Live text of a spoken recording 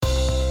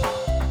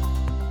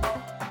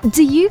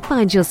Do you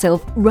find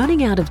yourself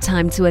running out of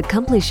time to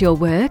accomplish your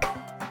work?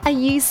 Are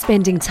you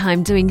spending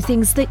time doing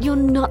things that you're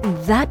not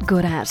that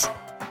good at?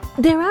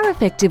 There are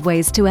effective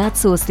ways to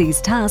outsource these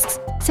tasks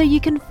so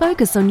you can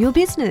focus on your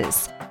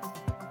business.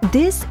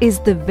 This is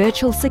the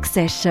Virtual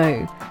Success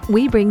Show.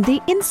 We bring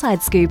the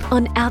inside scoop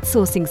on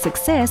outsourcing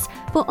success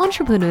for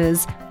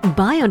entrepreneurs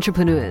by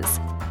entrepreneurs.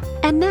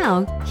 And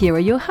now, here are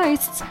your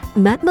hosts,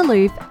 Matt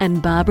Maloof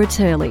and Barbara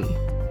Turley.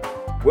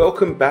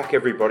 Welcome back,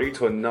 everybody,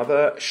 to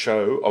another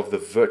show of the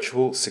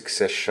Virtual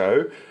Success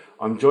Show.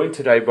 I'm joined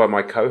today by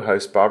my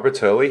co-host, Barbara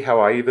Turley. How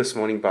are you this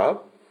morning,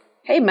 Barb?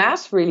 Hey,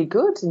 Matt. Really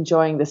good.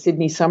 Enjoying the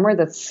Sydney summer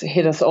that's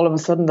hit us all of a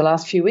sudden the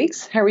last few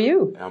weeks. How are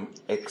you?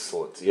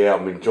 Excellent. Yeah,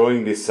 I'm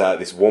enjoying this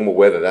warmer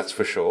weather, that's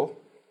for sure.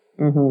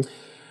 Mm-hmm.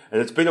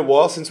 And it's been a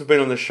while since we've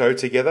been on the show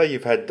together.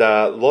 You've had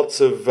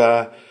lots of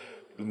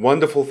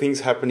wonderful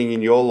things happening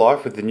in your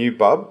life with the new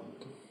bub.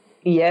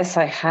 Yes,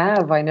 I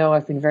have. I know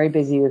I've been very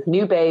busy with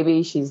new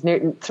baby. She's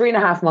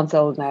 3.5 months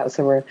old now,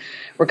 so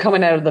we're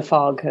coming out of the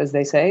fog, as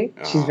they say.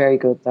 She's very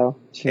good, though.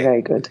 She's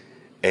very good.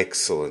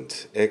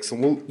 Excellent.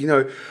 Well,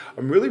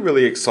 I'm really,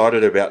 really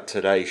excited about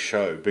today's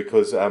show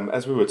because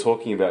as we were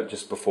talking about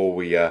just before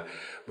we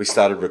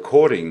started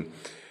recording,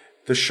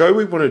 the show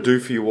we want to do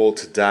for you all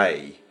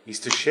today is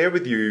to share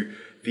with you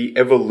the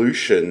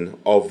evolution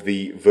of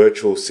the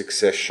Virtual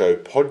Success Show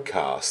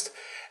podcast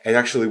and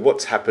actually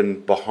what's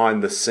happened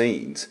behind the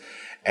scenes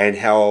and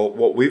how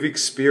what we've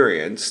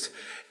experienced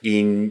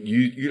in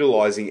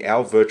utilizing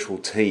our virtual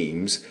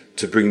teams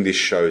to bring this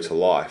show to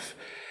life.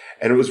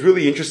 And it was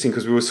really interesting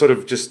because we were sort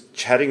of just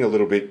chatting a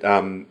little bit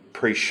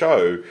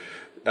pre-show,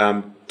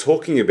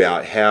 talking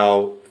about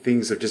how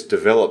things have just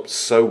developed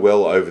so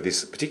well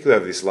particularly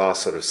over this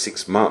last sort of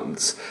 6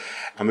 months.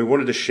 And we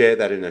wanted to share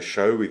that in a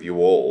show with you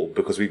all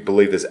because we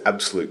believe there's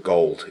absolute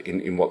gold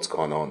in what's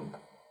gone on.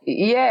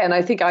 Yeah, and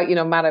I think,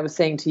 Matt, I was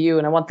saying to you,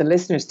 and I want the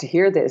listeners to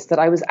hear this, that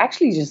I was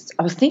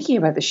thinking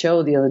about the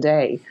show the other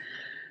day,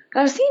 and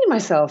I was thinking to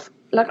myself,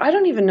 I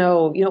don't even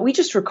know, we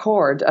just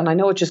record, and I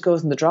know it just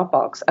goes in the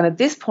Dropbox, and at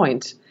this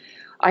point,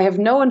 I have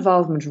no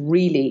involvement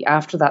really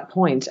after that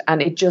point, and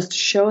it just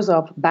shows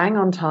up bang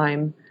on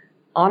time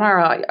on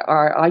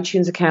our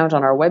iTunes account,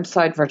 on our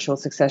website,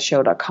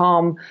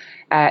 virtualsuccessshow.com.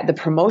 The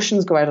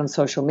promotions go out on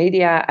social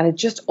media, and it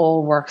just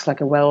all works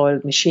like a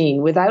well-oiled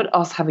machine without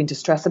us having to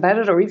stress about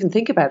it or even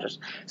think about it.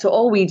 So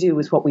all we do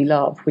is what we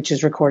love, which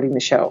is recording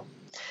the show.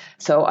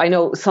 So I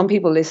know some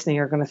people listening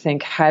are going to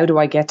think, how do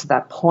I get to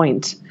that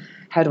point?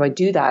 How do I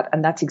do that?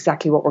 And that's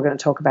exactly what we're going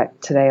to talk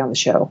about today on the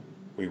show.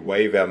 We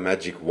wave our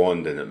magic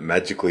wand and it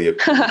magically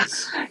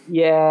appears.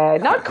 Yeah,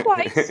 not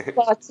quite.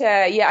 But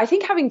I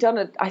think having done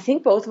it, I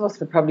think both of us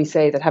would probably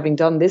say that having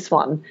done this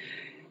one,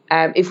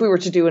 if we were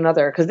to do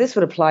another, because this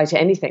would apply to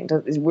anything.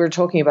 We're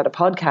talking about a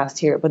podcast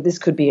here, but this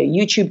could be a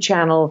YouTube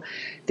channel.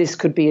 This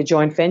could be a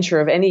joint venture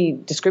of any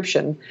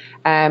description.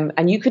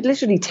 And you could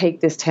literally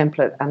take this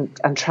template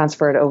and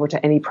transfer it over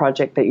to any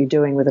project that you're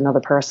doing with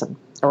another person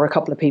or a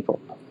couple of people.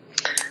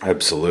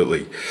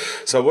 Absolutely.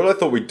 So what I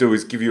thought we'd do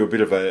is give you a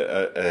bit of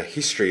a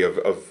history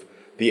of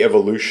the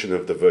evolution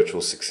of the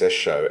Virtual Success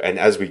Show. And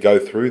as we go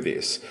through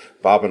this,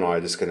 Barb and I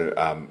are just going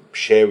to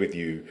share with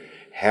you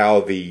how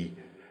the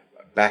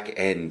back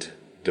end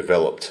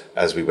developed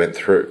as we went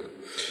through.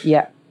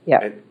 Yeah.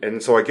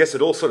 And so I guess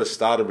it all sort of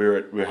started, we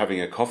were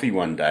having a coffee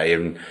one day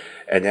and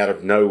out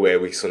of nowhere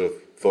we sort of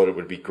thought it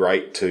would be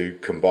great to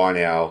combine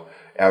our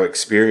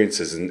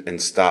experiences and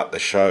start the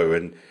show.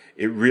 And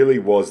it really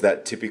was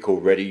that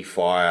typical ready,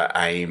 fire,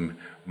 aim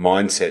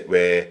mindset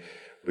where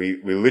we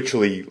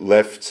literally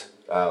left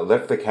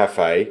the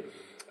cafe.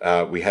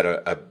 We had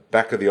a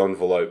back of the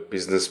envelope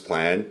business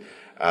plan.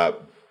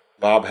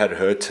 Barb had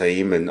her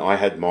team and I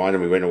had mine,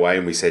 and we went away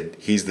and we said,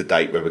 here's the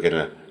date where we're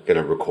going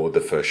to record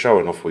the first show,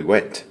 and off we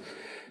went.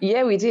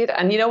 Yeah, we did.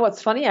 And you know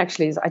what's funny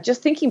actually is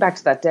just thinking back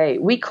to that day,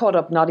 we caught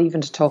up not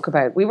even to talk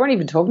about, we weren't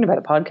even talking about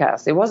a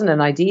podcast. It wasn't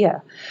an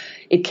idea.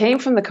 It came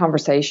from the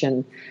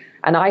conversation.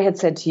 And I had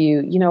said to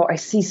you, I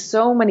see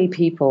so many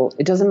people,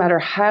 it doesn't matter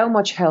how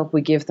much help we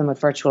give them at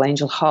Virtual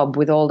Angel Hub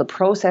with all the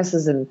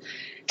processes and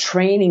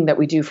training that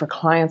we do for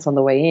clients on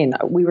the way in,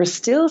 we were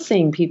still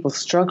seeing people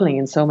struggling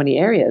in so many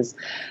areas.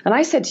 And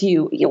I said to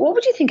you, what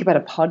would you think about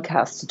a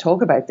podcast to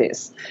talk about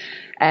this?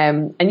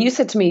 And you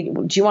said to me,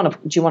 do you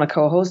want to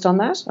co-host on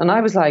that? And I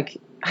was like,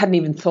 I hadn't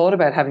even thought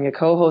about having a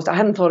co-host. I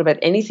hadn't thought about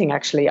anything,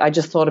 actually. I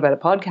just thought about a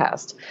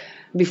podcast.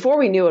 Before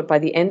we knew it, by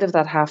the end of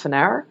that half an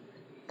hour,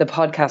 the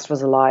podcast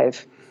was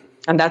alive.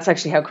 And that's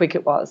actually how quick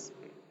it was.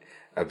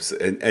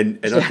 Absolutely. And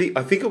yeah.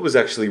 I think it was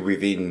actually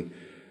within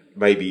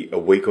maybe a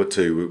week or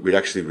two, we'd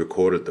actually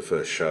recorded the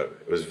first show.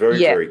 It was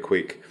very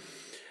quick.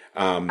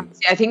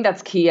 I think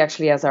that's key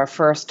actually as our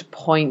first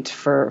point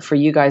for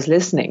you guys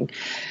listening,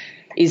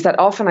 is that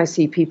often I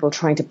see people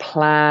trying to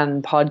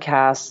plan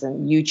podcasts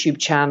and YouTube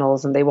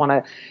channels, and they want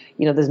to,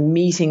 there's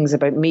meetings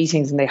about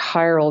meetings, and they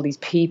hire all these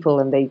people,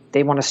 and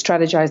they want to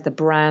strategize the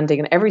branding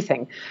and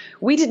everything.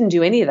 We didn't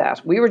do any of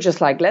that. We were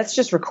just like, let's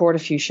just record a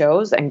few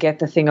shows and get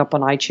the thing up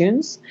on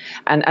iTunes.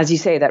 And as you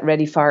say, that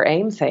ready, fire,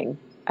 aim thing.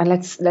 and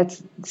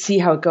let's see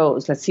how it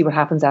goes. Let's see what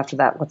happens after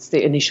that. What's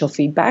the initial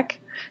feedback?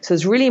 So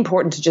it's really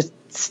important to just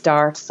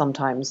start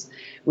sometimes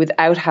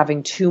without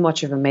having too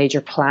much of a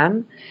major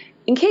plan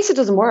in case it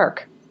doesn't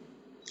work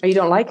or you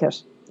don't like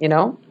it, you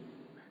know?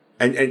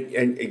 And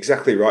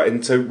exactly right.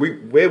 And so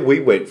where we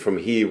went from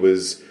here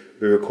was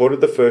we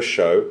recorded the first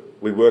show.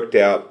 We worked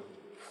out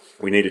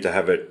we needed to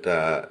have it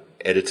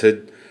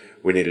edited.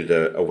 We needed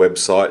a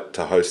website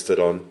to host it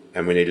on,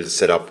 and we needed to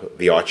set up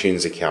the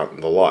iTunes account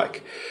and the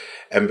like.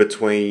 And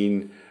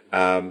between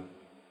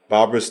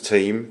Barbara's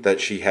team that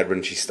she had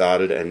when she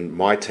started and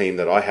my team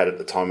that I had at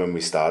the time when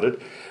we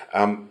started,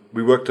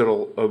 we worked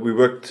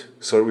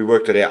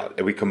it out,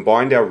 and we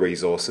combined our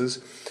resources.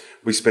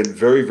 We spent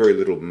very, very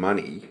little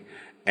money,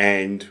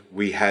 and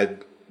we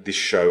had this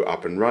show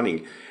up and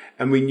running.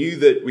 And we knew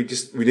that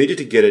we needed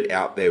to get it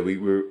out there.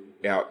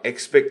 Our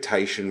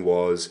expectation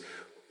was,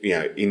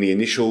 in the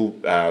initial,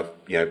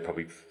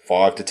 probably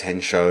 5 to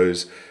 10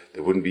 shows,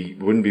 there wouldn't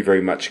be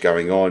very much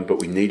going on, but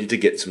we needed to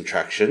get some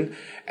traction,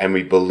 and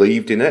we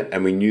believed in it,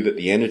 and we knew that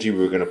the energy we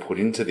were going to put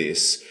into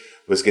this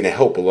was going to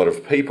help a lot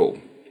of people.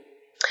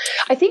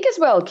 I think as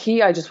well,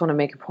 key, I just want to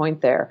make a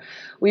point there.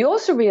 We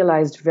also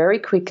realized very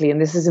quickly,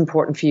 and this is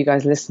important for you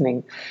guys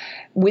listening,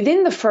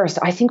 within the first,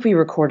 I think we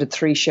recorded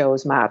 3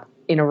 shows, Matt,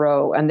 in a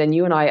row. And then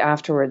you and I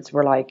afterwards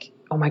were like,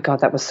 oh my God,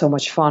 that was so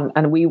much fun.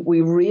 And we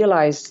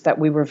realized that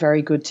we were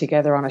very good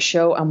together on a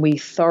show, and we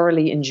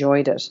thoroughly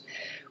enjoyed it,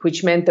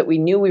 which meant that we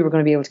knew we were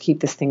going to be able to keep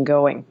this thing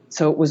going.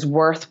 So it was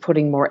worth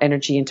putting more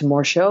energy into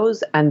more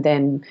shows, and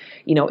then,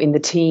 in the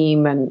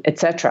team and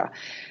etc.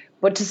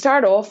 But to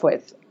start off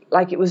with,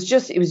 it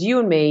was you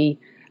and me.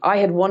 I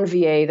had one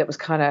VA that was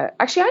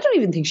actually, I don't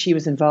even think she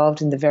was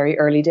involved in the very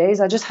early days.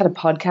 I just had a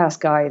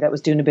podcast guy that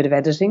was doing a bit of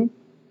editing,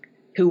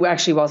 who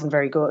actually wasn't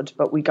very good,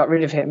 but we got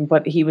rid of him.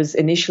 But he was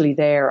initially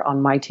there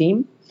on my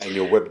team. And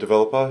your web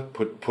developer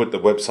put the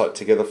website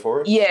together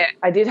for us? Yeah,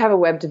 I did have a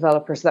web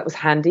developer, so that was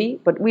handy.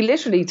 But we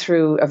literally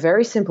threw a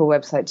very simple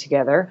website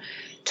together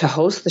to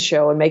host the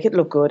show and make it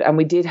look good. And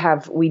we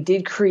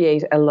did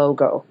create a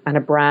logo and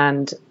a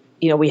brand.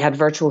 We had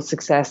Virtual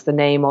Success, the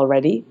name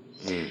already.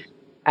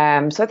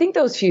 So I think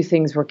those few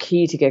things were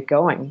key to get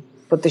going,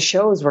 but the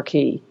shows were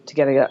key to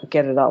get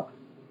it up.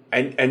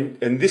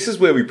 And this is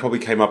where we probably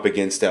came up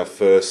against our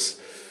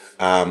first,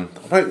 I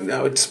don't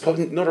know, it's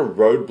probably not a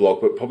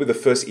roadblock, but probably the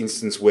first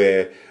instance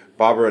where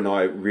Barbara and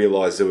I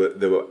realised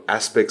there were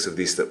aspects of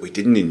this that we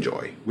didn't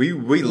enjoy.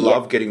 We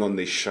love getting on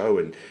this show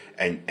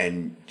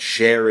and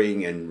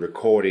sharing and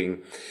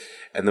recording.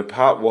 And the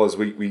part was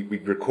we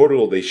recorded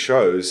all these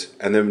shows,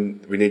 and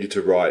then we needed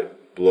to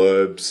write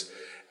blurbs,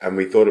 and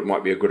we thought it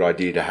might be a good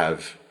idea to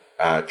have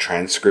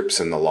transcripts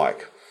and the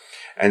like.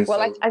 And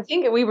well, I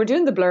think we were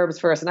doing the blurbs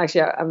first, and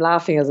actually I'm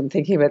laughing as I'm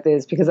thinking about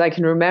this because I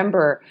can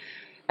remember,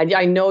 and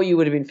I know you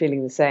would have been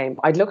feeling the same.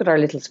 I'd look at our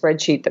little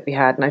spreadsheet that we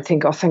had, and I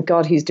think, oh, thank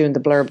God he's doing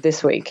the blurb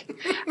this week.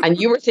 And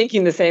you were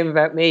thinking the same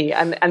about me.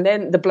 And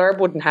then the blurb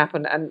wouldn't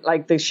happen, and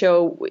the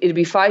show, it'd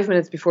be 5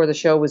 minutes before the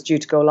show was due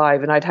to go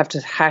live, and I'd have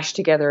to hash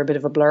together a bit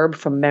of a blurb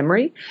from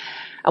memory.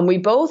 And we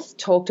both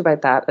talked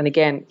about that. And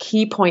again,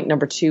 key point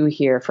number 2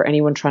 here for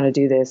anyone trying to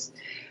do this,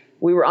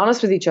 we were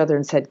honest with each other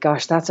and said,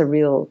 gosh, that's a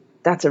real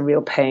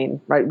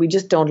pain, right? We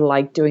just don't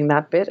like doing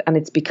that bit, and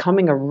it's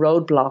becoming a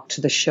roadblock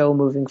to the show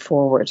moving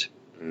forward.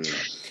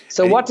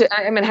 So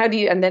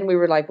and then we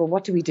were like, well,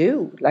 what do we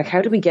do?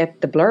 How do we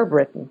get the blurb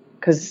written?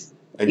 Because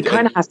it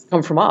kind of has to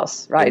come from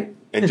us, right?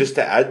 And just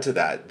to add to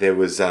that, there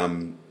was,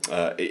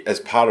 as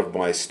part of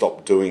my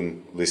stop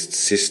doing list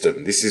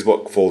system, this is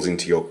what falls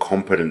into your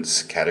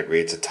competence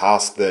category. It's a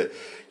task that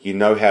you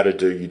know how to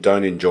do, you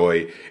don't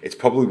enjoy. It's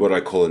probably what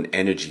I call an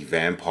energy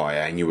vampire,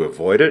 and you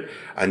avoid it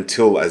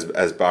until,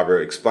 as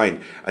Barbara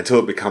explained, until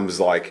it becomes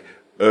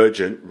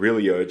urgent,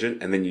 really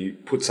urgent, and then you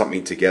put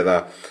something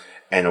together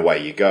and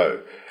away you go.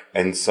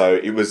 And so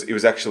it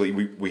was actually,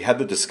 we had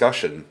the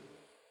discussion,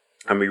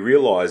 and we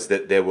realized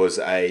that there was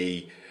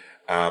a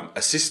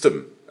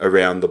system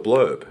around the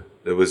blurb.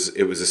 It was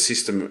a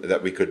system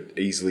that we could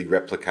easily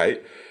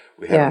replicate.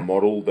 We had a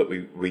model that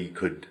we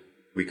could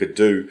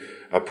do,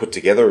 put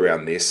together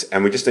around this,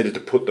 and we just needed to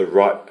put the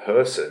right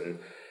person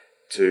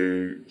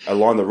to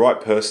align the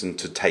right person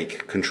to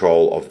take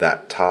control of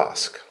that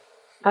task.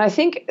 And I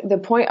think the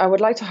point, I would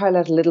like to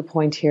highlight a little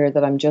point here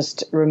that I'm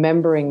just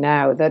remembering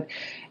now, that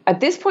at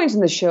this point in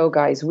the show,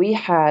 guys, we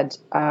had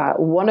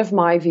one of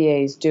my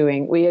VAs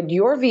we had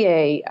your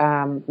VA,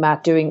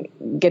 Matt,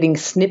 getting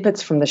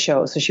snippets from the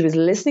show. So she was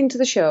listening to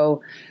the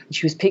show, and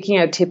she was picking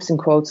out tips and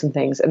quotes and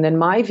things. And then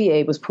my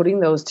VA was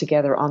putting those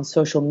together on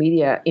social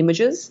media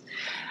images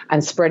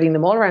and spreading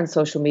them all around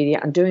social media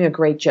and doing a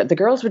great job. The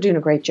girls were doing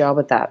a great job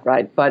at that,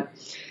 right? But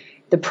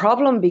the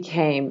problem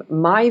became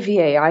my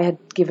VA, I had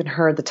given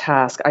her the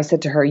task. I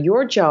said to her,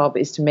 your job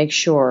is to make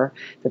sure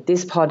that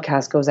this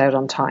podcast goes out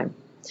on time,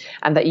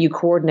 and that you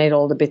coordinate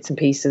all the bits and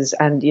pieces.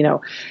 And,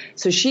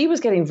 so she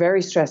was getting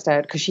very stressed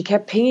out because she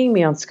kept pinging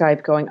me on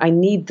Skype going, I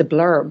need the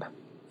blurb.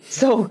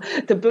 So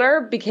the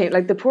blurb became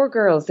the poor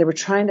girls, they were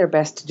trying their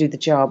best to do the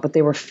job, but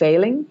they were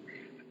failing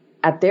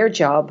at their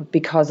job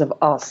because of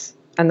us.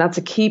 And that's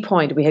a key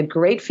point. We had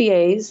great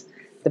VAs.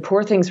 The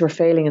poor things were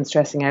failing and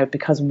stressing out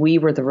because we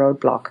were the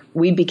roadblock.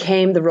 We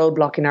became the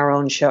roadblock in our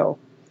own show.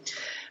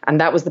 And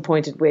that was the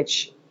point at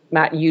which,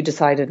 Matt, you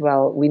decided,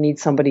 well, we need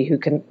somebody who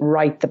can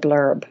write the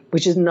blurb,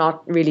 which is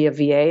not really a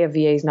VA. A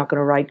VA is not going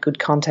to write good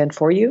content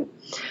for you.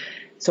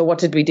 So what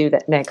did we do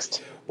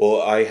next?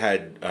 Well, I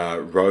had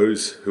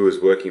Rose, who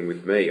was working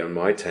with me on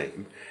my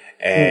team.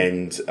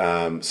 And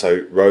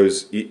so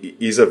Rose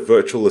is a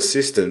virtual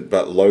assistant,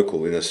 but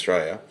local in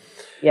Australia.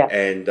 Yeah.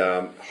 And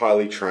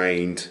highly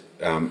trained.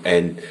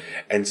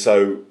 And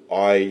so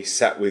I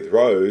sat with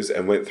Rose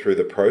and went through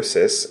the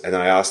process, and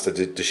I asked her,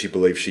 does she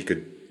believe she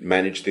could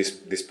manage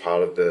this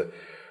part of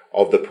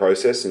the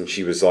process? And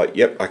she was like,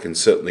 yep, I can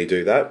certainly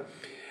do that.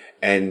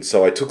 And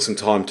so I took some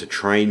time to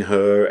train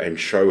her and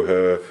show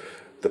her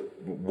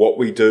what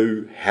we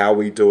do, how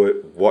we do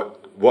it,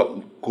 what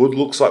good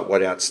looks like,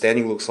 what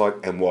outstanding looks like,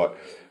 and what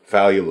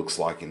failure looks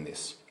like in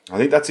this. I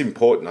think that's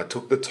important. I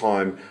took the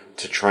time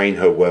to train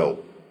her well.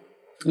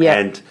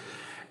 Yeah.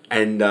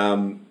 And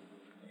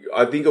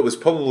I think it was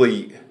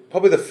probably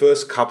the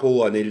first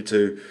couple I needed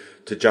to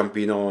jump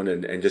in on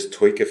and just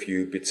tweak a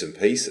few bits and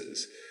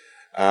pieces.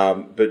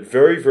 But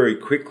very, very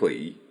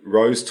quickly,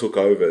 Rose took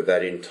over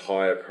that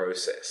entire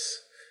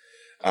process.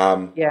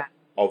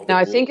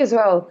 I think as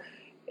well,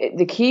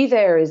 the key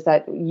there is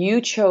that you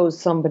chose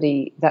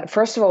somebody that,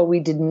 first of all, we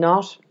did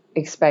not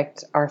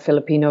expect our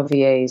Filipino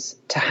VAs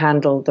to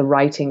handle the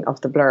writing of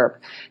the blurb.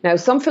 Now,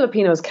 some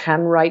Filipinos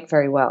can write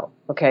very well,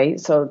 okay?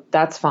 So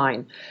that's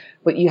fine.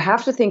 But you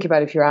have to think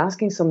about, if you're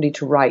asking somebody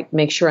to write,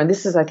 make sure, and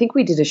this is, I think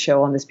we did a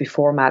show on this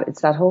before, Matt,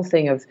 it's that whole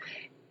thing of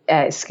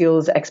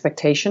skills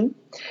expectation.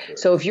 Sure.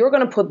 So if you're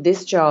going to put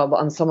this job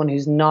on someone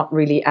who's not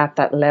really at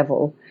that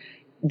level,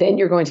 then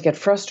you're going to get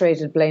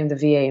frustrated, blame the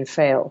VA and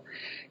fail.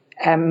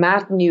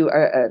 Matt knew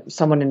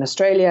someone in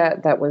Australia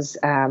that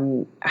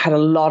had a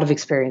lot of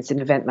experience in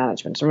event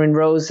management. I mean,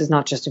 Rose is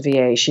not just a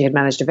VA. She had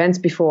managed events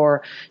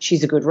before.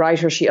 She's a good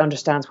writer. She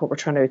understands what we're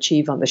trying to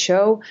achieve on the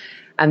show.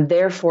 And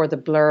therefore, the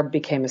blurb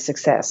became a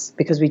success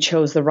because we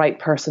chose the right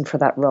person for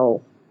that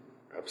role.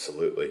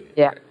 Absolutely.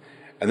 Yeah.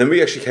 And then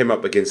we actually came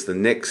up against the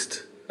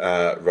next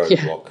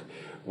roadblock,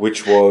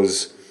 which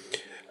was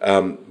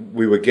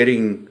we were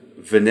getting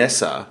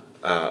Vanessa,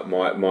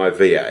 my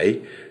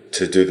VA,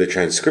 to do the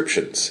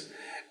transcriptions.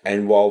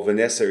 And while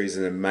Vanessa is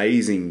an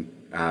amazing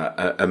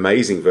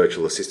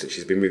virtual assistant,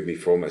 she's been with me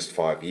for almost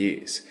 5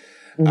 years.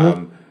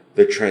 Mm-hmm.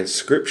 The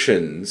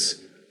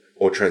transcriptions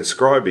or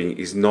transcribing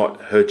is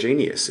not her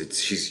genius.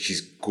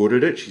 She's good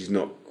at it. She's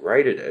not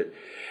great at it.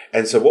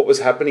 And so what was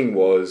happening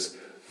was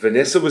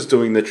Vanessa was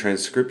doing the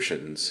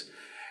transcriptions,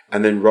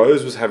 and then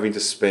Rose was having to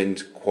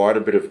spend quite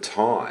a bit of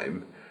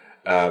time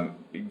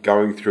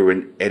going through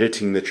and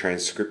editing the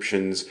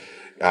transcriptions,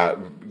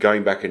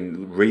 going back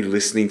and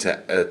re-listening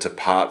to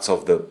parts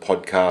of the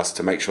podcast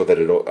to make sure that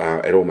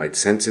it all made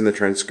sense in the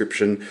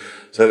transcription,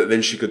 so that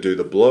then she could do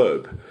the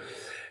blurb.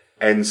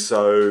 And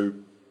so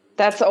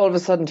that's all of a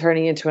sudden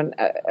turning into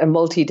a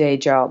multi-day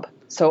job.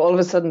 So all of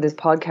a sudden this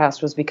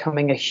podcast was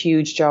becoming a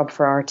huge job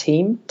for our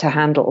team to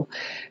handle,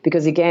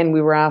 because again,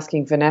 we were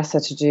asking Vanessa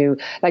to do,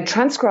 like,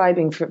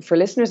 transcribing for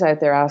listeners out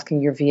there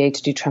asking your VA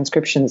to do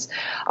transcriptions.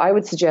 I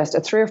would suggest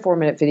a 3 or 4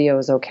 minute video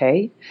is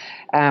okay.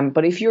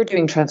 But if you're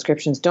doing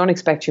transcriptions, don't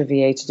expect your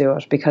VA to do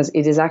it, because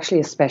it is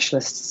actually a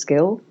specialist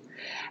skill,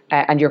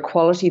 and your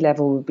quality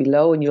level will be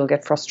low and you'll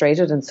get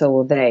frustrated, and so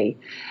will they.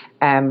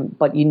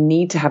 But you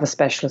need to have a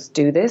specialist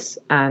do this.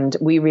 And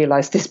we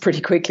realized this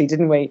pretty quickly,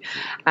 didn't we?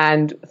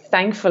 And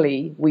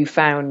thankfully, we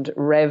found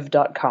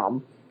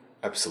Rev.com.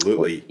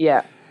 Absolutely.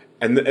 Yeah.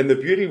 And the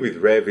beauty with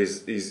Rev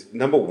is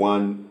number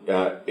one,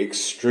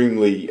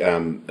 extremely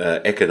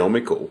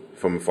economical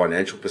from a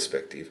financial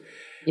perspective.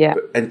 Yeah.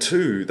 And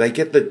two, they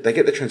get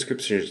the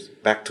transcriptions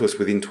back to us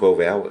within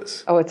 12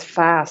 hours. Oh, it's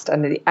fast,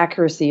 and the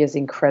accuracy is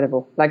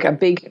incredible. Like, a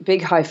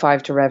big high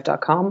five to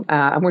Rev.com.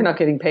 And we're not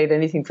getting paid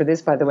anything for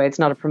this, by the way. It's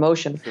not a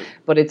promotion,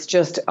 but it's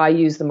just, I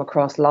use them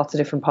across lots of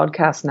different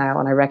podcasts now,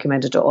 and I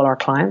recommend it to all our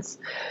clients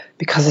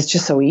because it's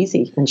just so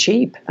easy and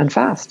cheap and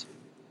fast.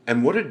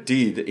 And what it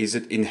did is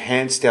it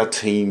enhanced our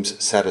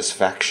team's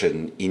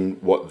satisfaction in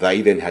what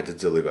they then had to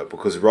deliver.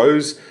 Because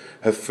Rose,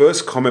 her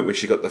first comment when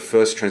she got the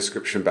first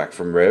transcription back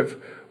from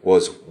Rev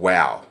was,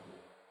 wow.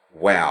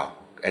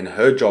 And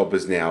her job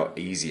is now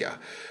easier.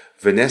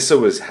 Vanessa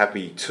was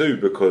happy too,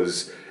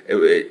 because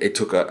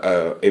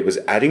it was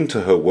adding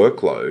to her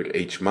workload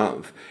each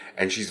month,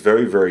 and she's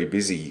very, very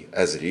busy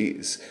as it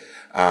is.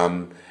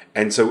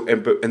 And so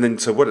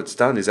what it's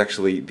done is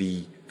actually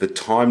the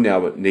time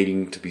now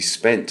needing to be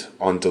spent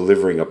on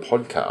delivering a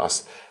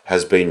podcast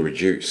has been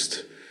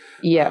reduced.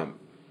 Yeah.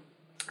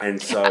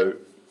 And so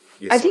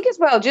I think as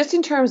well, just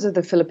in terms of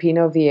the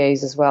Filipino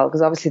VAs as well,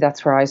 because obviously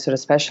that's where I sort of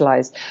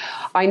specialize.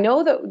 I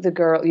know that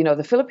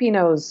the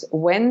Filipinos,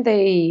 when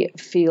they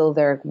feel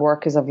their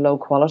work is of low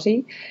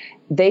quality,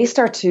 they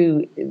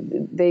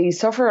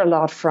suffer a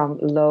lot from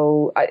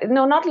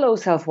not low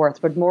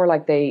self-worth, but more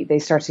like they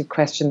start to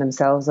question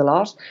themselves a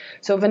lot.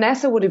 So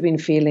Vanessa would have been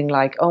feeling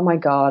like, oh my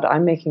God,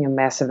 I'm making a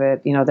mess of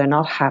it. They're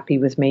not happy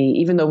with me,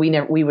 even though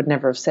we would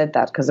never have said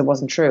that because it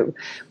wasn't true.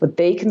 But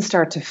they can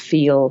start to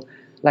feel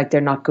like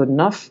they're not good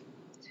enough,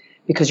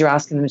 because you're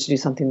asking them to do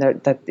something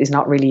that is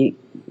not really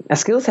a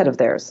skill set of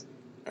theirs.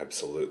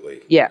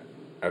 Absolutely. Yeah.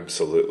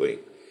 Absolutely.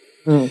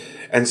 Mm.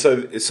 And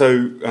so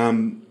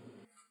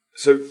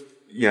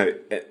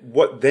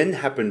what then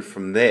happened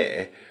from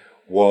there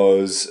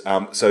was,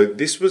 so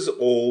this was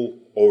all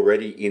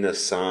already in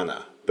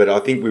Asana, but I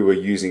think we were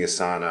using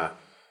Asana,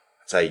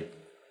 I'd say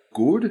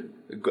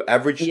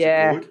average to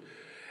good.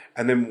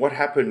 And then what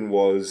happened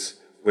was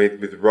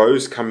with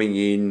Rose coming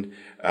in,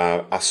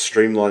 us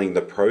streamlining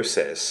the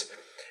process,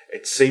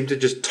 it seemed to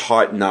just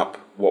tighten up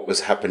what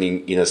was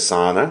happening in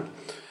Asana.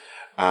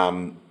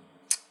 And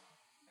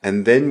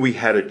then we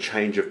had a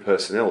change of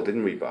personnel,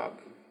 didn't we, Barb?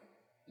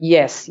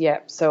 Yes, yeah.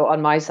 So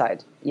on my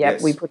side,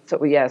 yes.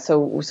 So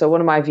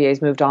one of my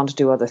VAs moved on to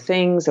do other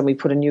things, and we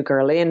put a new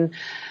girl in.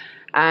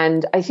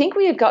 And I think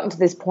we had gotten to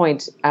this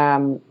point.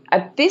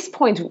 At this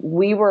point,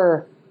 we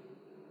were.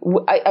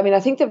 I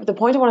think the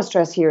point I want to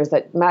stress here is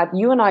that, Matt,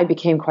 you and I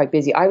became quite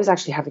busy. I was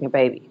actually having a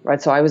baby,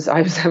 right? So I was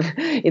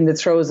in the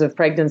throes of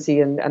pregnancy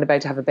and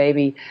about to have a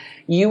baby.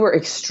 You were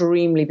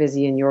extremely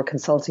busy in your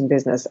consulting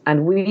business,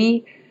 and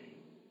we,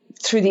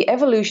 through the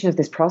evolution of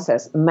this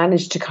process,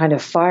 managed to kind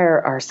of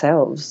fire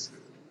ourselves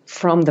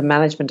from the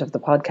management of the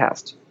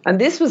podcast. And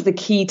this was the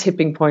key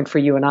tipping point for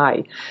you and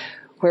I,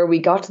 where we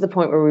got to the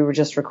point where we were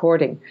just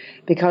recording,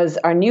 because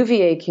our new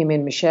VA came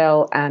in,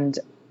 Michelle, and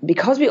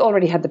because we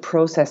already had the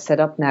process set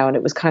up now and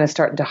it was kind of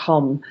starting to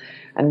hum,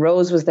 and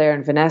Rose was there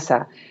and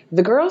Vanessa,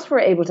 the girls were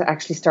able to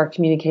actually start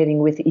communicating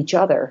with each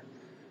other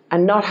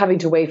and not having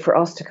to wait for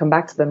us to come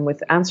back to them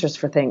with answers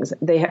for things.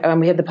 We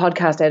had the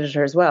podcast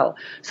editor as well.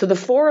 So the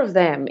four of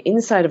them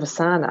inside of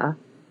Asana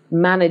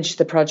managed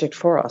the project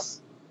for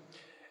us.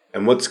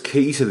 And what's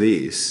key to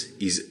this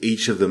is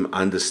each of them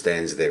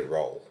understands their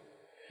role.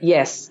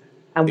 Yes.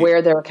 And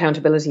where their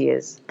accountability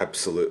is.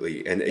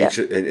 Absolutely. And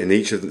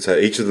each of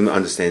them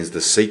understands the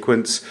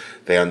sequence,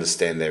 they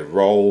understand their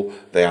role,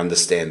 they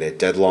understand their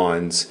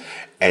deadlines,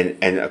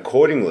 and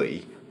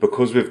accordingly,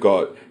 because we've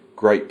got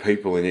great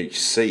people in each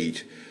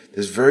seat,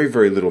 there's very,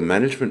 very little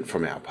management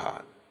from our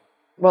part.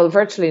 Well,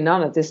 virtually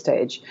none at this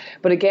stage.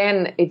 But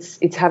again,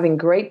 it's having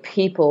great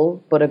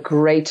people, but a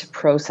great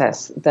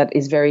process that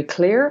is very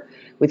clear,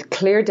 with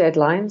clear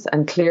deadlines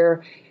and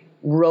clear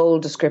role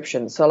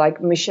descriptions. So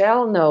like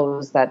Michelle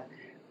knows that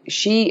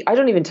I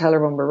don't even tell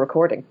her when we're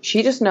recording.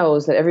 She just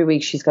knows that every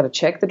week she's got to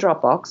check the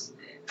Dropbox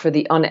for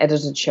the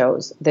unedited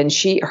shows. Then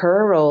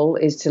her role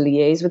is to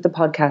liaise with the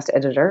podcast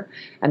editor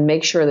and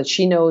make sure that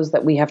she knows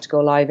that we have to go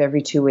live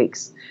every 2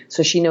 weeks.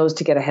 So she knows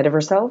to get ahead of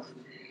herself,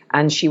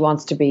 and she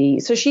wants to be,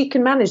 so she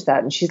can manage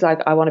that. And she's like,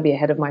 I want to be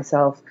ahead of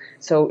myself.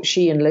 So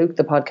she and Luke,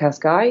 the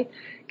podcast guy,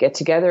 get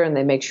together and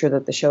they make sure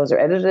that the shows are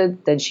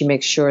edited. Then she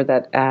makes sure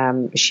that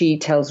she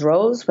tells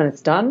Rose when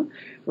it's done.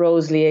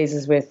 Rose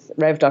liaises with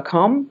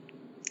rev.com.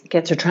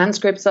 Gets her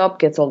transcripts up,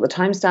 gets all the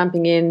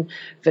timestamping in.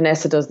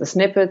 Vanessa does the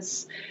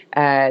snippets.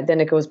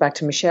 Then it goes back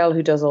to Michelle,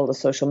 who does all the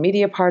social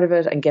media part of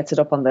it and gets it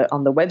up on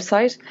the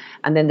website.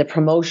 And then the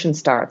promotion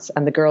starts,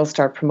 and the girls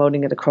start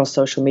promoting it across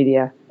social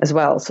media as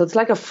well. So it's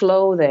like a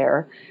flow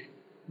there,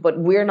 but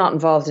we're not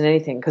involved in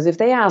anything. Because if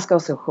they ask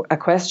us a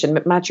question,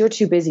 Matt, you're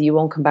too busy, you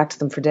won't come back to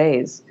them for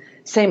days.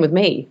 Same with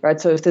me, right?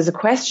 So if there's a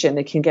question,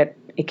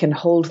 it can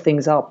hold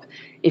things up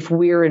if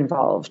we're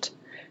involved.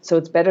 So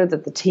it's better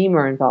that the team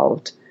are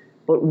involved,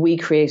 but we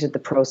created the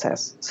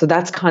process. So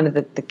that's kind of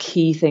the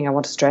key thing I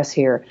want to stress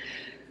here.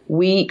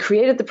 We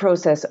created the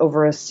process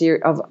over a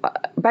series of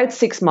about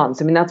 6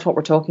 months. I mean, that's what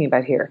we're talking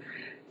about here.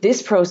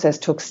 This process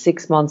took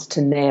 6 months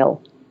to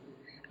nail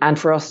and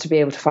for us to be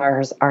able to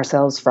fire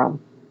ourselves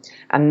from.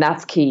 And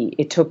that's key.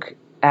 It took,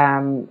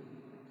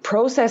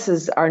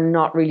 processes are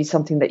not really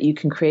something that you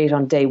can create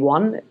on day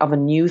one of a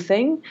new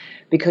thing,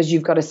 because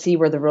you've got to see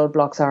where the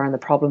roadblocks are and the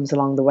problems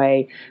along the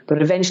way.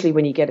 But eventually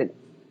when you get it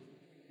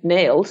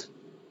nailed,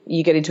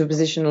 you get into a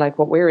position like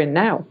what we're in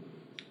now,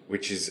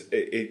 which is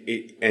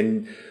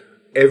and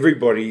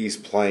everybody is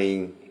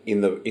playing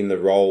in the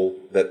role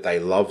that they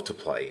love to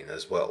play in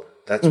as well.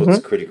 That's what's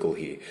critical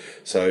here.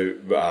 So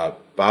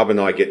Barb and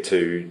I get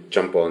to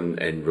jump on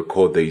and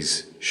record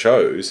these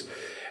shows.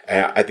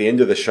 At the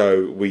end of the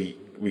show, we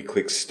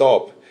click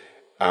stop.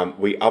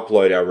 We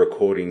upload our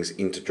recordings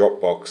into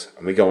Dropbox,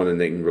 and we go on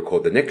and then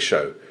record the next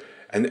show.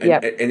 And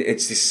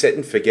it's this set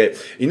and forget.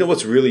 You know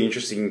what's really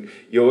interesting?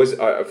 You always,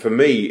 for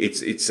me,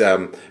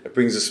 it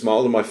brings a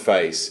smile to my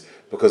face,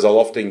 because I'll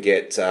often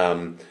get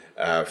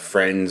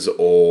friends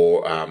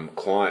or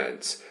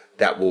clients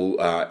that will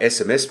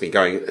SMS me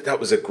going, "That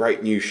was a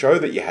great new show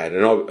that you had,"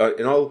 and I'll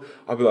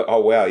be like, "Oh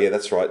wow, yeah,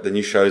 that's right, the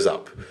new show's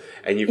up,"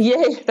 and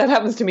you that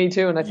happens to me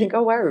too. And I think,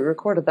 oh wow, we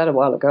recorded that a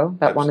while ago.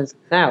 That one is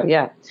now,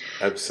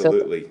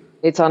 absolutely. So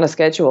it's on a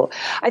schedule.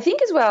 I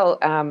think as well,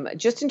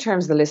 just in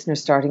terms of the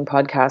listeners starting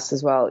podcasts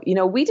as well,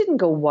 we didn't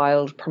go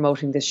wild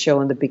promoting this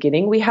show in the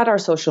beginning. We had our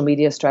social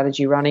media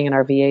strategy running and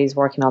our VAs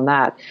working on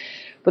that.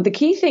 But the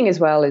key thing as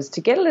well is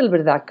to get a little bit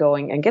of that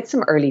going and get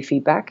some early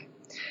feedback.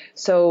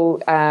 So,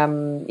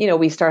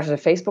 we started a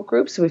Facebook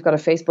group. So we've got a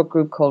Facebook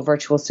group called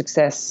Virtual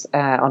Success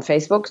on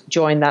Facebook.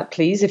 Join that,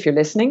 please, if you're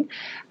listening.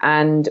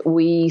 And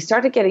we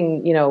started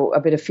getting, a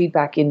bit of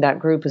feedback in that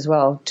group as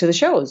well to the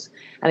shows.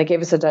 And it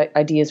gave us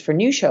ideas for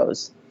new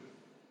shows.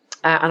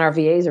 And our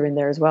VAs are in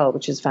there as well,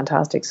 which is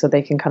fantastic. So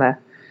they can kind of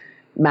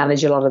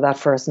manage a lot of that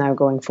for us now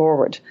going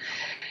forward.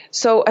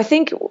 So I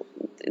think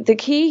the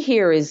key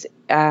here is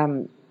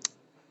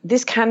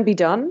this can be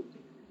done.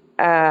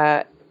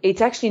 It's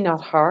actually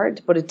not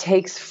hard, but it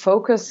took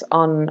focus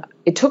on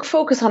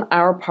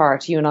our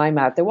part, you and I,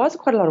 Matt. There was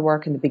quite a lot of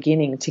work in the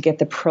beginning to get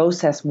the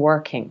process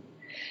working.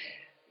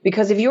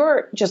 Because if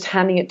you're just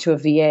handing it to a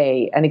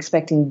VA and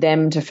expecting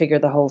them to figure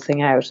the whole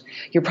thing out,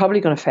 you're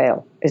probably going to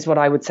fail, is what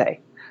I would say.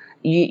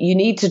 You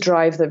need to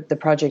drive the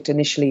project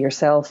initially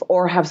yourself,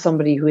 or have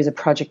somebody who is a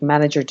project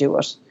manager do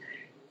it.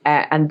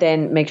 And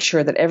then make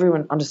sure that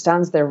everyone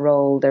understands their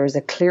role, there is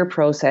a clear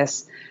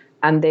process,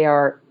 and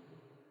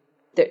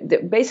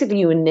basically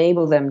you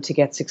enable them to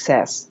get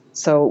success.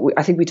 So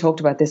I think we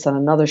talked about this on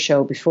another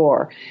show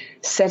before,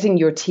 setting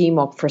your team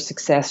up for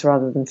success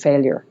rather than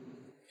failure.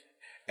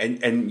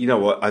 And you know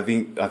what, I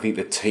think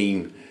the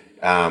team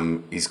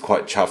is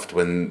quite chuffed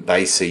when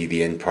they see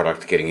the end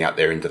product getting out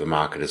there into the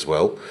market as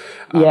well.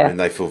 And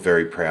they feel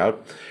very proud.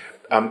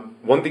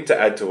 One thing to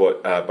add to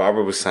what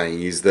Barbara was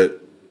saying is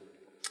that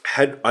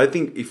I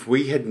think if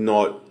we had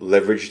not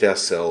leveraged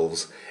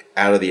ourselves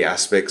out of the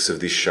aspects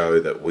of this show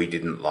that we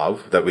didn't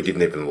love, that we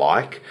didn't even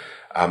like,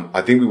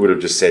 I think we would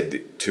have just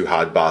said too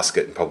hard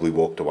basket and probably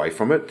walked away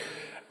from it.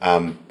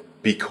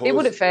 Because it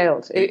would have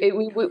failed.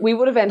 We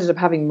would have ended up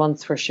having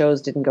months where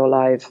shows didn't go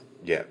live.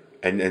 Yeah.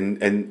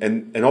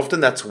 And often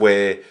that's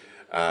where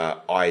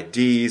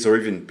ideas or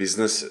even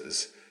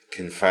businesses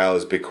can fail,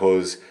 is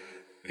because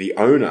the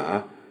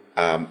owner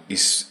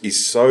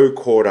is so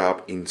caught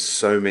up in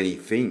so many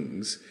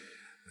things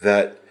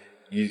that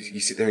you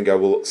sit there and go,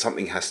 well,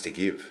 something has to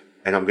give,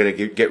 and I'm going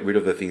to get rid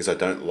of the things I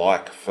don't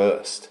like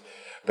first.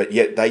 But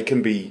yet they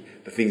can be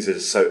the things that are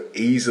so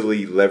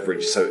easily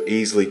leveraged, so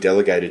easily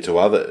delegated to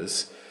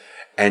others,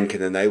 and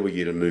can enable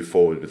you to move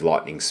forward with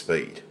lightning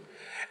speed.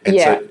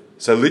 And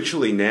so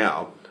literally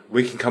now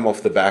we can come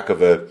off the back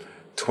of a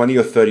 20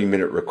 or 30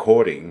 minute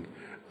recording.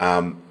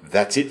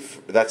 That's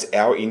it. That's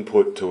our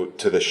input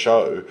to the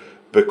show,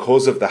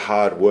 because of the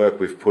hard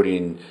work we've put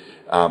in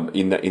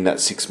that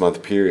 6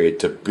 month period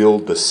to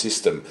build the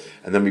system.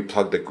 And then we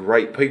plug the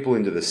great people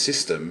into the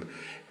system,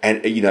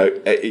 and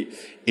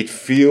it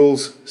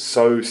feels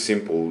so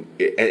simple,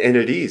 and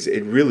it is.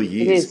 It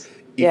really is.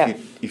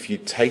 If you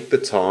take the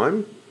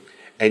time,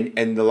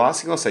 and the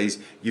last thing I'll say is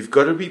you've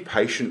got to be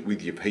patient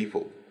with your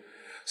people.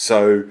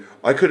 So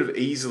I could have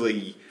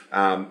easily,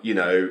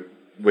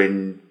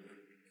 when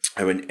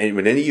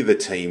any of the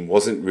team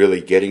wasn't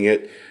really getting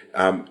it,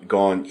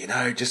 gone,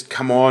 just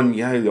come on,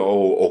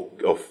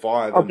 or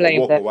fire them,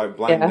 or walk away,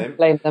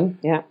 blame them.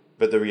 Yeah.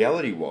 But the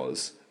reality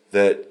was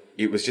that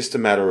it was just a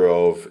matter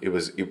of,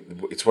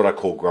 it's what I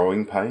call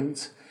growing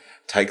pains.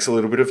 Takes a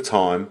little bit of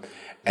time.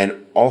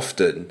 And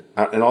often,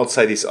 and I'll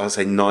say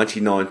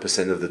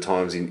 99% of the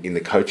times in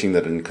the coaching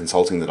and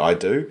consulting that I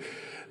do,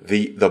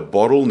 the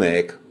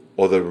bottleneck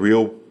or the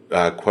real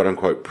quote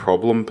unquote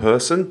problem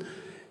person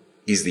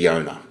is the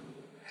owner.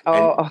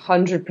 Oh,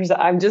 100%.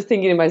 I'm just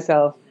thinking to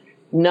myself,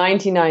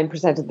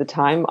 99% of the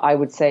time, I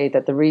would say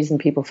that the reason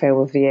people fail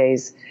with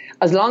VAs,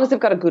 as long as they've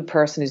got a good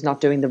person who's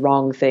not doing the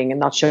wrong thing and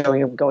not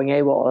showing up going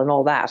AWOL and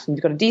all that, and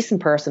you've got a decent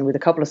person with a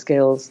couple of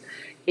skills,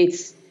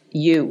 it's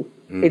you.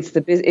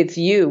 It's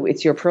you.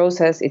 It's your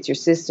process. It's your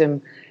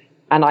system.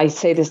 And I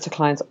say this to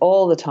clients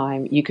all the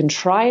time. You can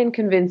try and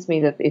convince me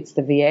that it's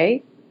the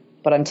VA,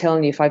 but I'm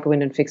telling you, if I go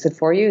in and fix it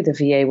for you, the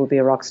VA will be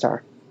a rock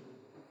star.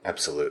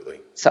 Absolutely.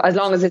 So as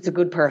long as it's a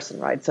good person,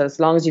 right? So as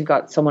long as you've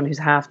got someone who's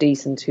half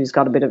decent, who's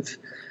got a bit of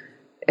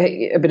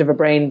a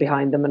brain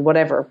behind them and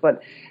whatever.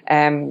 But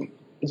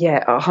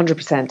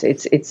 100%.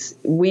 It's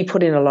we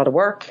put in a lot of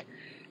work,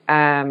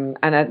 and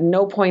at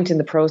no point in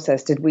the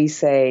process did we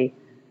say,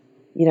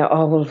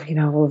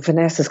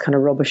 Vanessa's kind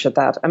of rubbish at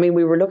that. I mean,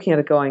 we were looking at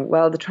it going,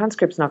 well, the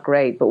transcript's not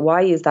great, but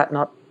why is that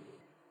not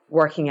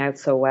working out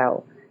so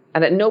well?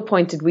 And at no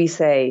point did we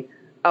say,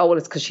 oh, well,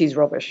 it's because she's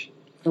rubbish.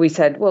 We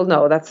said, well,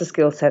 no, that's a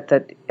skill set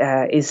that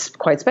is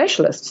quite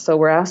specialist. So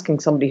we're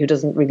asking somebody who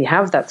doesn't really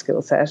have that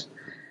skill set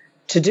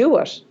to do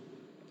it.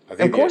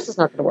 Of course it's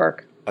not going to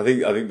work. I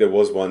think there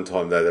was one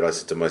time though that I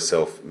said to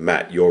myself,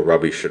 Matt, you're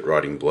rubbish at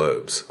writing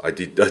blurbs. I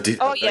did.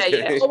 Oh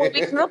yeah. Oh, well,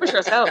 we can rubbish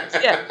ourselves.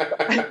 Yeah.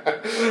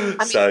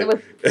 There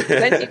was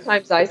plenty of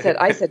times I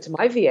said to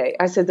my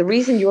VA, I said, the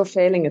reason you're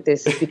failing at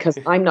this is because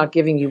I'm not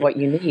giving you what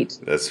you need.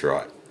 That's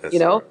right. you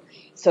know?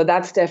 So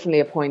that's definitely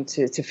a point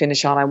to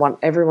finish on. I want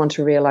everyone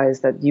to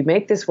realize that you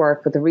make this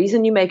work, but the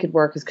reason you make it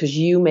work is because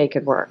you make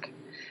it work.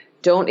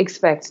 Don't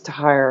expect to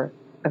hire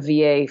a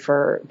VA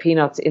for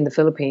peanuts in the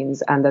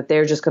Philippines and that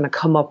they're just going to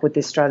come up with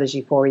this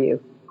strategy for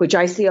you, which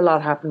I see a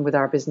lot happen with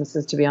our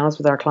businesses, to be honest,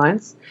 with our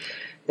clients.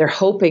 They're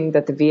hoping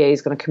that the VA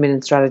is going to come in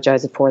and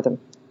strategize it for them.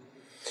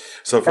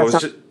 So if I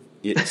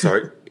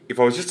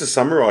was just to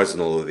summarize on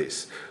all of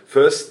this,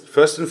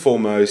 first and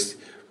foremost,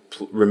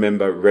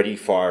 remember, ready,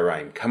 fire,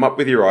 aim. Come up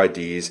with your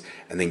ideas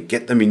and then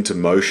get them into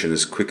motion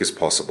as quick as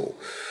possible.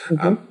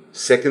 Mm-hmm.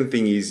 Second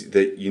thing is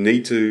that you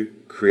need to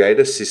create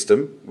a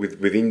system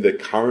within the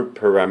current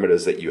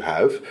parameters that you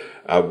have,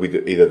 with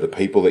either the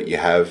people that you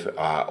have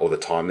or the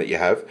time that you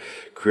have.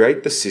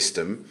 Create the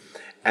system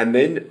and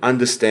then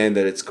understand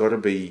that it's got to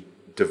be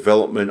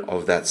development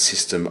of that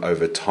system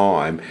over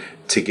time,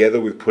 together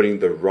with putting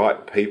the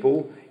right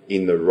people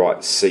in the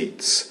right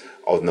seats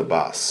on the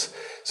bus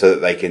so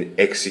that they can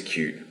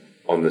execute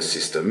on the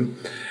system.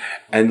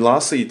 And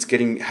lastly, it's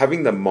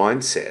having the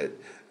mindset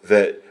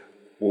that,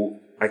 well,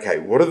 okay,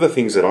 what are the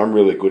things that I'm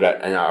really good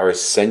at and are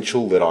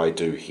essential that I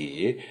do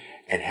here,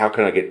 and how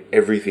can I get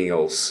everything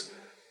else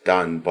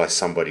done by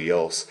somebody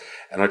else?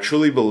 And I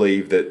truly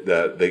believe that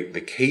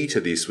the key to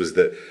this was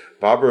that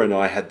Barbara and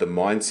I had the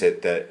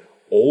mindset that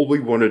all we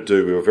want to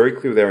do, we were very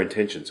clear with our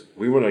intentions.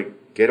 We want to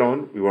get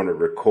on, we want to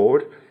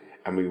record,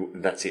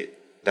 and that's it.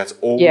 That's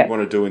all we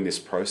want to do in this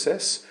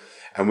process.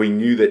 And we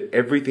knew that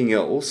everything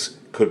else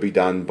could be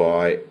done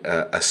by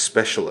a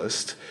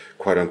specialist,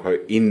 quote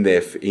unquote, in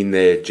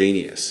their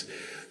genius.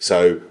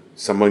 So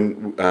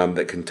someone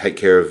that can take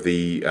care of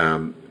the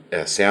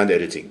sound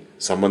editing,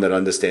 someone that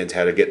understands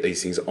how to get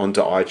these things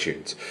onto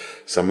iTunes,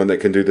 someone that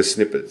can do the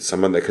snippets,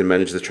 someone that can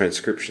manage the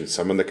transcription,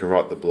 someone that can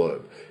write the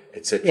blurb,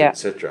 etc.,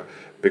 etc.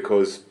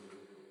 Because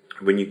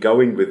when you go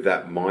in with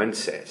that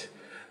mindset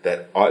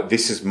that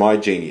this is my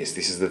genius,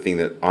 this is the thing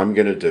that I'm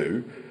going to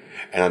do,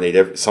 and I need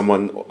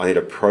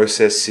a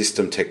process,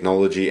 system,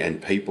 technology,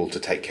 and people to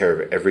take care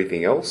of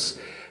everything else.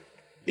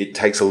 It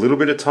takes a little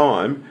bit of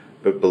time,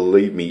 but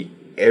believe me,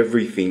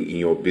 everything in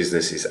your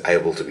business is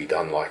able to be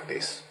done like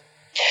this.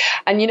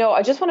 And,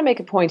 I just want to make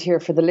a point here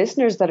for the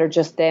listeners that are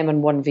just them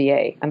and one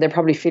VA, and they're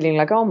probably feeling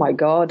like, oh my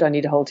God, I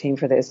need a whole team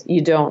for this.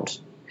 You don't.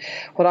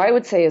 What I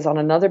would say is, on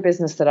another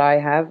business that I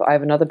have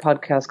another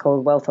podcast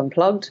called Wealth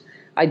Unplugged.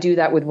 I do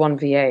that with one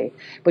VA,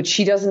 but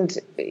she doesn't,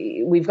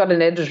 we've got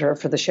an editor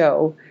for the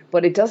show,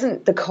 but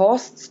the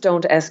costs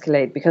don't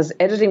escalate because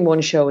editing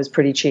one show is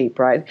pretty cheap,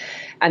 right?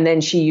 And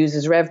then she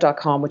uses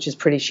rev.com, which is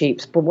pretty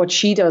cheap. But what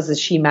she does is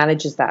she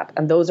manages that.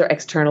 And those are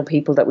external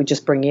people that we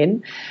just bring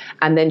in.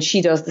 And then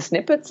she does the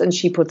snippets and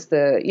she puts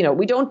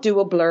we don't do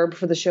a blurb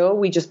for the show.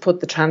 We just put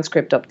the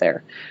transcript up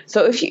there.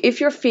 So if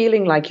you're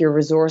feeling like your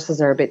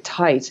resources are a bit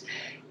tight,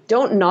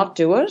 don't not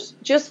do it.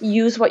 Just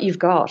use what you've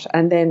got.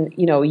 And then,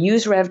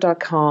 use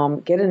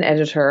rev.com, get an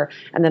editor,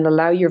 and then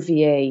allow your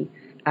VA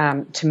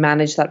to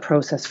manage that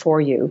process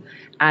for you.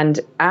 And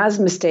as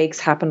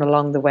mistakes happen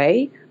along the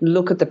way,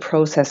 look at the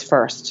process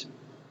first.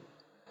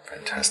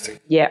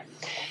 Fantastic. Yeah.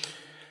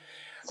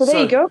 So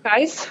there you go,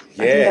 guys.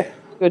 Yeah. I think that's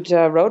a good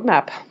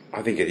roadmap.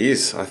 I think it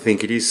is.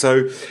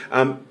 So,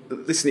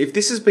 listen, if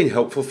this has been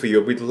helpful for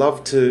you, we'd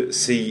love to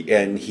see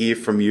and hear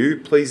from you.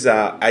 Please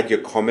add your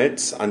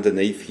comments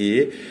underneath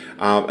here,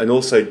 and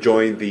also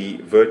join the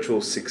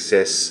Virtual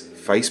Success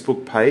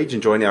Facebook page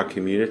and join our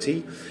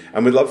community.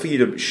 And we'd love for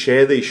you to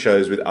share these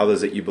shows with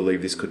others that you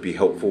believe this could be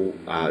helpful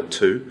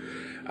to.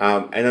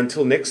 And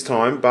until next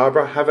time,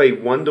 Barbara, have a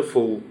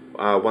wonderful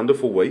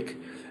week,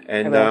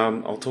 and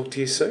I'll talk to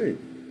you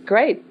soon.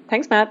 Great.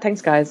 Thanks, Matt.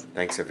 Thanks, guys.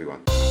 Thanks,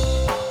 everyone.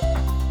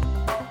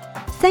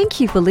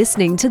 Thank you for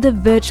listening to the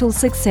Virtual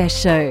Success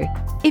Show.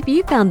 If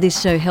you found this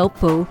show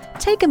helpful,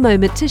 take a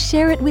moment to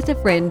share it with a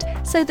friend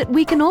so that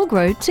we can all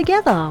grow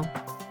together.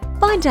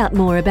 Find out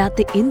more about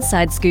the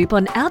inside scoop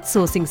on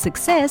outsourcing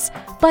success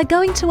by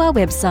going to our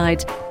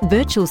website,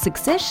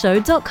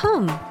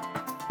 virtualsuccessshow.com.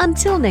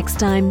 Until next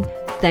time,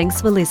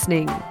 thanks for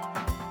listening.